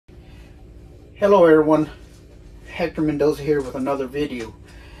Hello everyone, Hector Mendoza here with another video.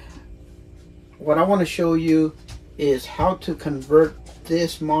 What I want to show you is how to convert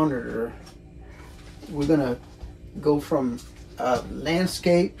this monitor. We're going to go from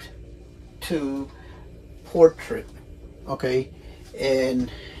landscape to portrait, okay?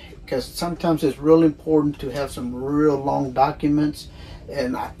 And because sometimes it's real important to have some real long documents,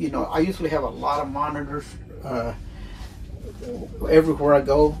 and I usually have a lot of monitors everywhere I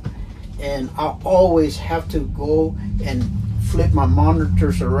go, and I always have to go and flip my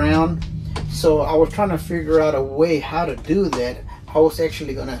monitors around. So I was trying to figure out a way how to do that. I was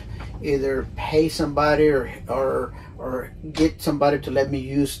actually gonna either pay somebody or get somebody to let me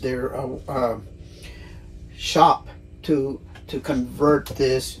use their shop to convert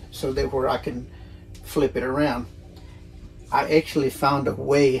this so that where I can flip it around. I actually found a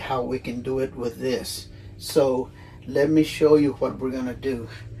way how we can do it with this. So let me show you what we're gonna do.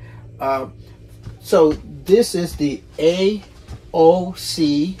 So this is the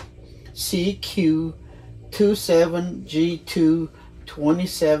AOC CQ27G2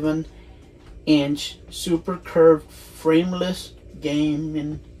 27-inch super curved frameless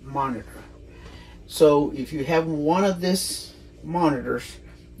gaming monitor. So if you have one of these monitors,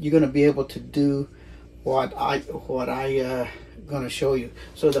 you're going to be able to do what I going to show you.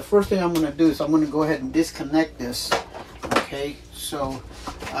 So the first thing I'm going to do is I'm going to go ahead and disconnect this. Okay, so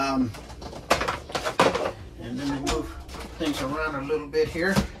and then we move things around a little bit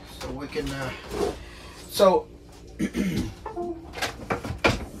here so we can so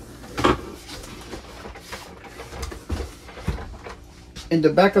in the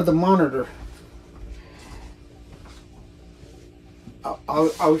back of the monitor, I'm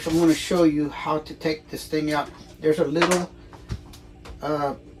going to show you how to take this thing out. There's a little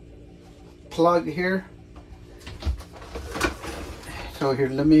plug here. So here,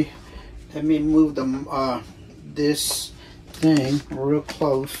 let me move the this thing real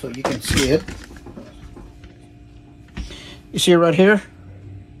close so you can see it. You see it right here?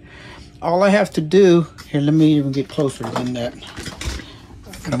 All I have to do here, let me even get closer than that.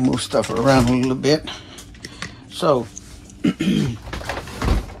 I'm gonna move stuff around a little bit. So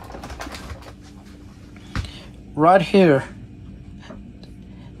right here,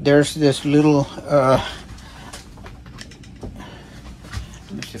 there's this little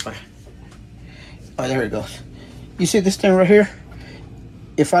let me see if oh, there it goes. You see this thing right here?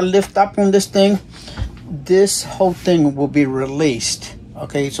 If I lift up on this thing, this whole thing will be released.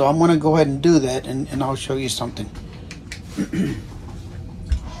 Okay, so I'm gonna go ahead and do that, and I'll show you something.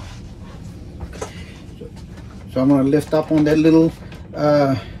 So I'm gonna lift up on that little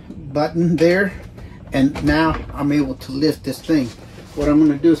button there, and now I'm able to lift this thing. What I'm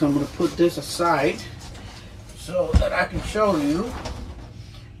gonna do is I'm gonna put this aside so that I can show you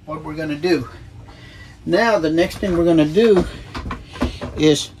what we're gonna do. Now the next thing we're gonna do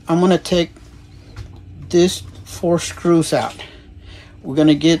is I'm gonna take this 4 screws out. We're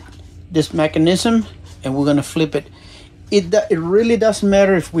gonna get this mechanism and we're gonna flip it. It really doesn't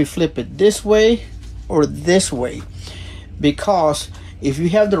matter if we flip it this way or this way, because if you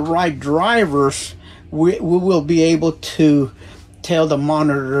have the right drivers, we will be able to tell the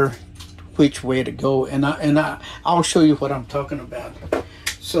monitor which way to go, and I'll show you what I'm talking about.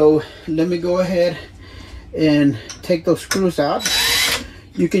 So let me go ahead and take those screws out.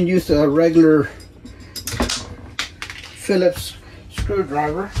 You can use a regular Phillips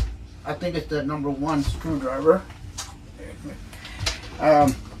screwdriver. I think it's the #1 screwdriver.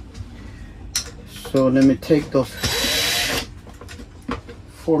 So let me take those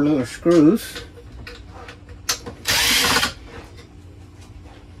 4 little screws.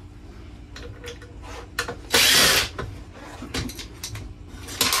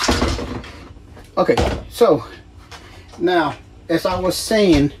 Okay, so now, as I was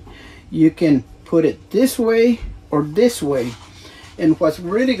saying, you can put it this way or this way, and what's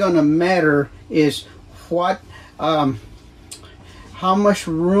really going to matter is what how much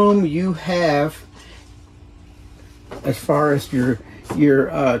room you have as far as your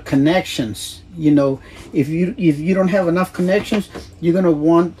connections. You know, if you don't have enough connections, you're going to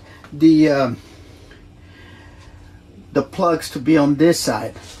want the plugs to be on this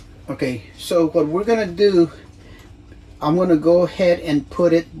side. Okay, so what we're gonna do, I'm gonna go ahead and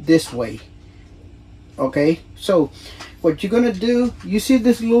put it this way. Okay, so what you're gonna do, you see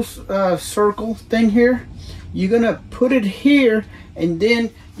this little circle thing here? You're gonna put it here, and then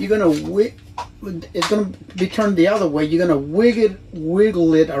you're gonna it's gonna be turned the other way. You're gonna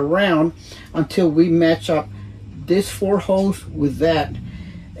wiggle it around until we match up this 4 holes with that.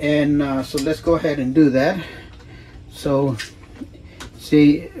 And so let's go ahead and do that. So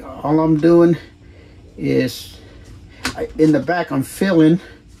see, all I'm doing is in the back I'm filling.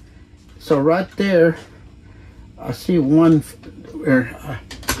 So right there, I see one where,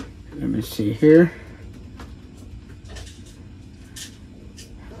 let me see here.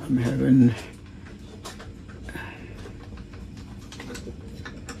 I'm having,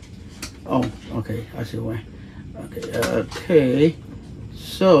 oh, okay, I see why. Okay,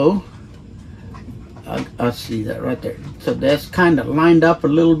 so I see that right there. So that's kind of lined up a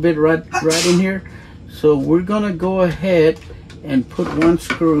little bit right in here. So we're gonna go ahead and put one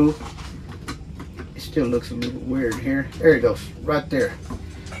screw. It still looks a little weird here. There it goes, right there.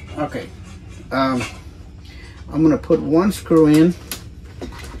 Okay, I'm gonna put one screw in,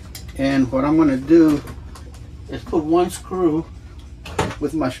 and what I'm gonna do is put one screw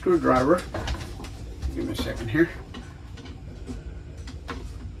with my screwdriver. Give me a second here.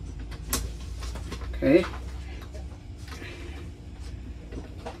 Okay.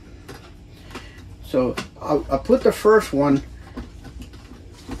 So I'll put the first one.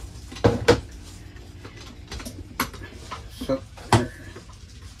 So here.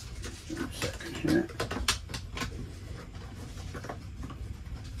 Give me a second here.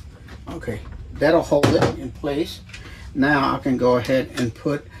 Okay, that'll hold it in place. Now I can go ahead and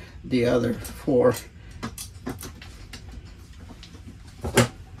put the other four.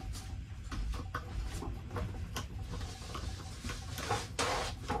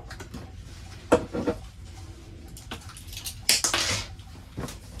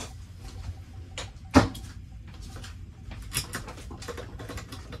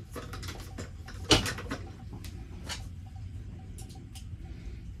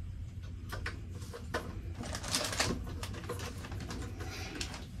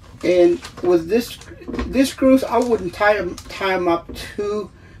 And with this screws, I wouldn't tie them up too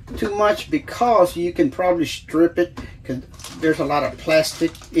much, because you can probably strip it, because there's a lot of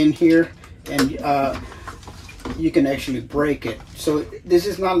plastic in here, and you can actually break it. So this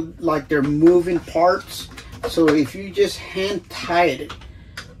is not like they're moving parts. So if you just hand tied it,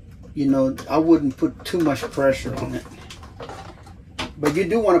 you know, I wouldn't put too much pressure on it. But you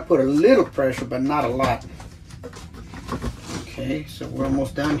do want to put a little pressure, but not a lot. Okay, so we're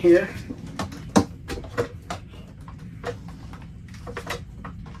almost done here.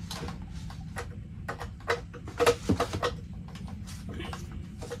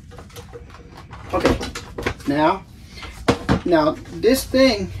 Okay, now this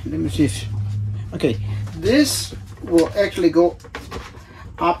thing, let me see if, okay, this will actually go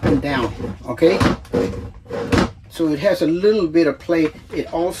up and down, okay? So it has a little bit of play.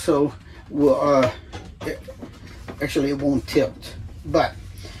 It also will, actually, it won't tilt, but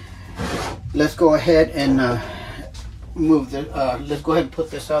let's go ahead and move the, let's go ahead and put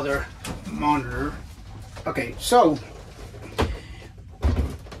this other monitor. Okay, so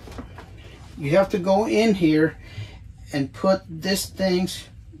you have to go in here and put this things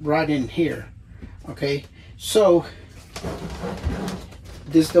right in here. Okay, so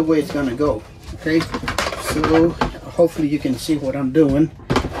this is the way it's gonna go. Okay, so hopefully you can see what I'm doing.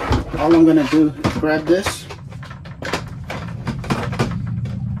 All I'm gonna do is grab this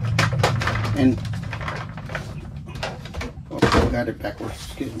and, oh, I got it backwards,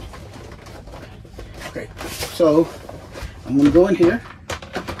 excuse me. Okay, so I'm gonna go in here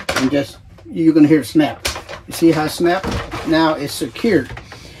and just, you're gonna hear it snap. You see how it snapped? Now it's secured.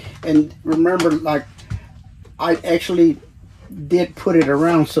 And remember, like, I actually did put it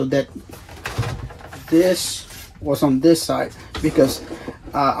around so that this was on this side, because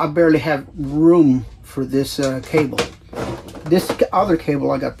I barely have room for this cable. This other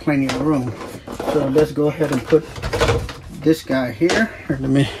cable, I got plenty of room. So let's go ahead and put this guy here. Let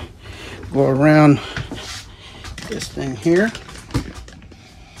me go around this thing here.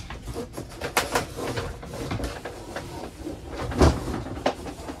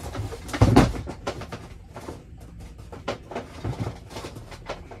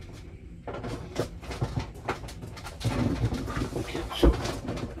 Okay, so,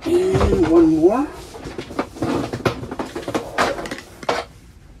 and one more.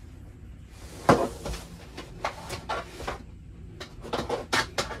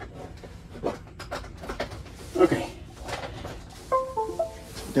 Okay,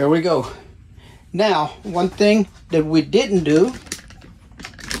 there we go. Now, one thing that we didn't do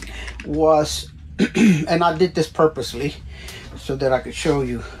was, and I did this purposely so that I could show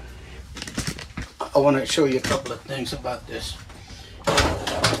you. I want to show you a couple of things about this.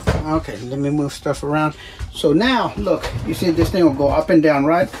 Okay, let me move stuff around. So now, look, you see this thing will go up and down,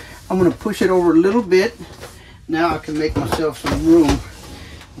 right? I'm going to push it over a little bit. Now I can make myself some room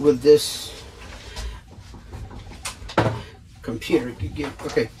with this computer.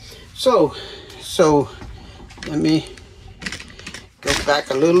 Okay, so so let me go back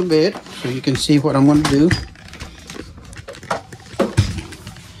a little bit so you can see what I'm going to do.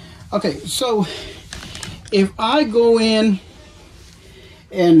 Okay, so if I go in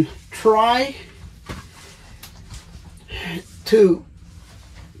and try to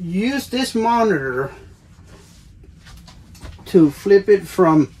use this monitor to flip it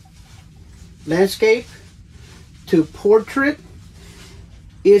from landscape to portrait,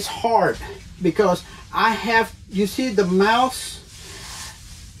 it's hard because I have, you see the mouse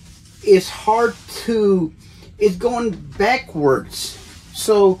is hard to, it's going backwards.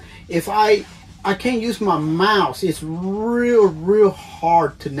 So if I can't use my mouse, it's real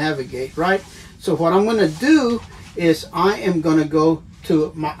hard to navigate, right? So what I'm gonna do is I am gonna go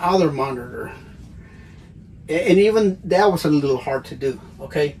to my other monitor. And even that was a little hard to do,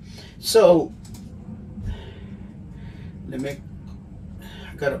 okay? So, I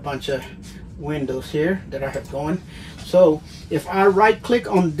got a bunch of windows here that I have going. So, if I right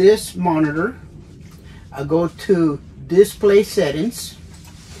click on this monitor, I go to display settings,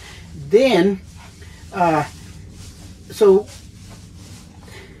 then, so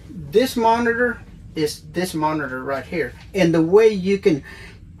this monitor is this monitor right here. And the way you can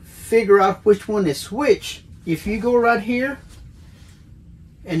figure out which one is which, if you go right here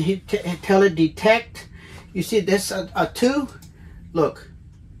and tell it detect, you see that's a 2. Look,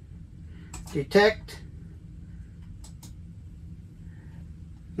 detect,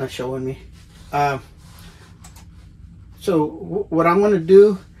 not showing me. So what I'm going to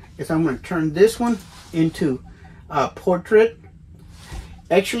do is I'm going to turn this one into portrait.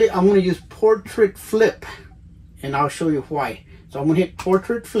 Actually, I'm going to use portrait flip, and I'll show you why. So I'm going to hit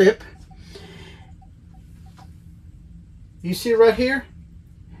portrait flip. You see right here,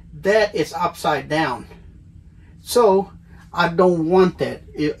 that is upside down. So I don't want that.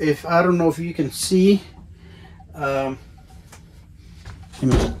 If I don't know if you can see, so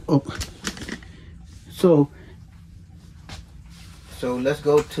let's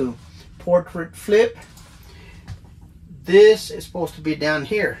go to portrait flip. This is supposed to be down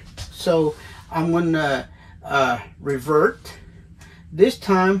here. So I'm gonna revert. This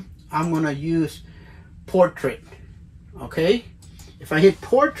time I'm gonna use portrait. Okay, if I hit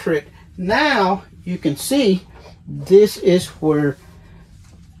portrait, now you can see this is where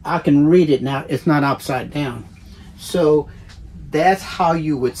I can read it now. It's not upside down. So that's how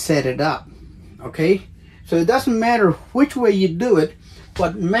you would set it up. Okay, so it doesn't matter which way you do it.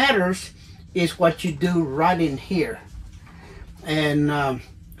 What matters is what you do right in here. And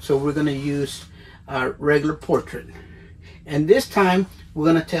so we're going to use regular portrait. And this time we're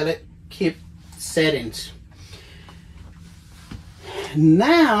going to tell it keep settings.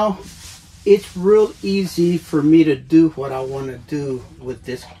 Now it's real easy for me to do what I want to do with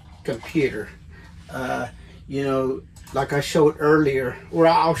this computer. You know, like I showed earlier, or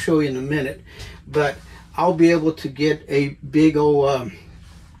I'll show you in a minute, but I'll be able to get a big old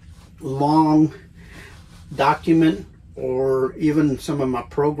long document, or even some of my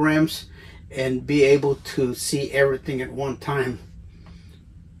programs, and be able to see everything at one time.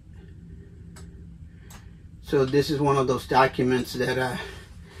 So this is one of those documents that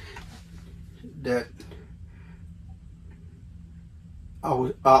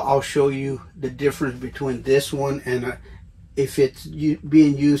I'll show you the difference between this one and if it's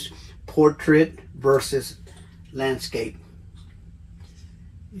being used portrait versus landscape.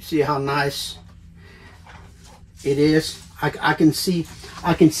 You see how nice it is? I can see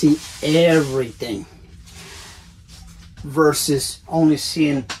everything versus only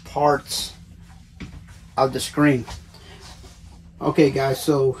seeing parts of the screen. Okay guys,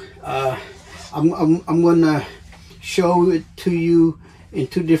 so I'm gonna show it to you in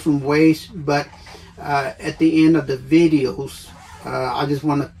 2 different ways, but at the end of the videos, I just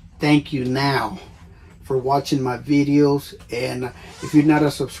want to thank you now for watching my videos. And if you're not a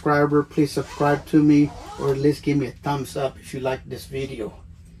subscriber, please subscribe to me, or at least give me a thumbs up if you like this video.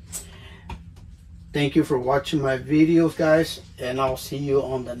 Thank you for watching my videos, guys, and I'll see you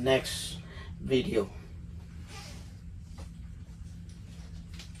on the next video.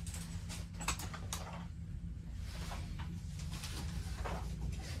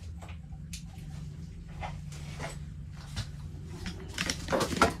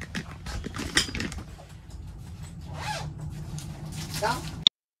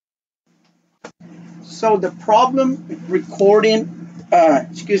 So the problem recording,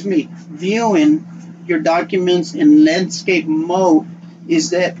 viewing your documents in landscape mode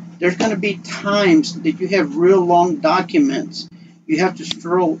is that there's going to be times that you have real long documents. You have to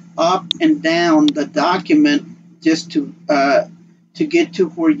scroll up and down the document just to get to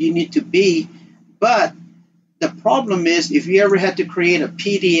where you need to be But the problem is, if you ever had to create a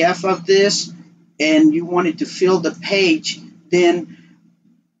PDF of this and you wanted to fill the page, then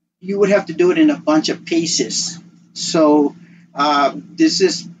you would have to do it in a bunch of pieces. So this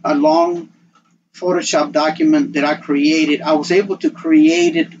is a long Photoshop document that I created. I was able to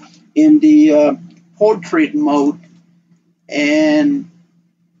create it in the portrait mode,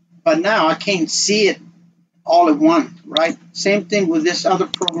 but now I can't see it all at once, right? Same thing with this other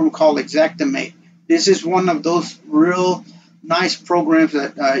program called Xactimate. This is one of those real nice programs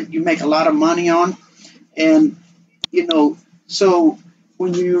that you make a lot of money on. And, so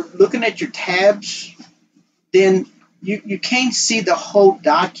when you're looking at your tabs, then you can't see the whole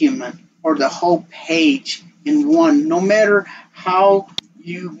document or the whole page in one, no matter how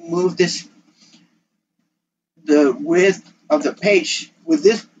you move the width of the page. With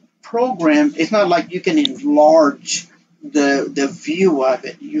this program, it's not like you can enlarge the view of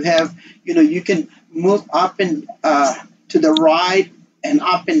it. You can move up and to the right and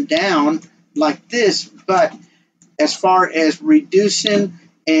up and down like this, but as far as reducing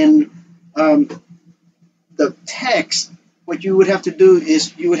and the text, what you would have to do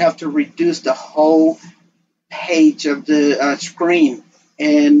is you would have to reduce the whole page of the screen,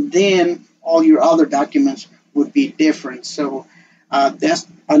 and then all your other documents would be different. So that's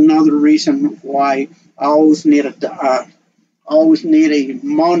another reason why I always need a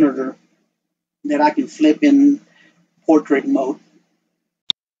monitor that I can flip in portrait mode.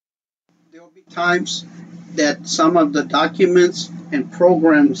 There will be times that some of the documents and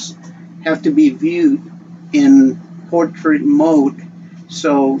programs have to be viewed in portrait mode.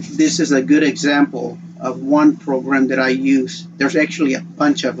 So this is a good example of one program that I use. There's actually a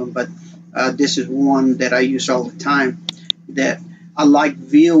bunch of them, but this is one that I use all the time, that I like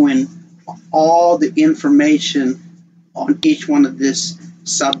viewing all the information on each one of these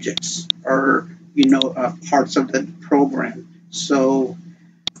subjects or parts of the program. So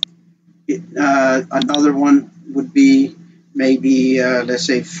another one would be maybe let's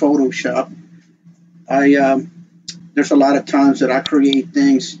say Photoshop. There's a lot of times that I create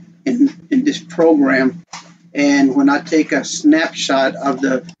things in this program, and when I take a snapshot of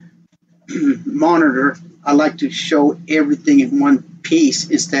the monitor, I like to show everything in one piece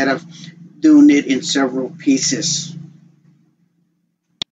instead of doing it in several pieces.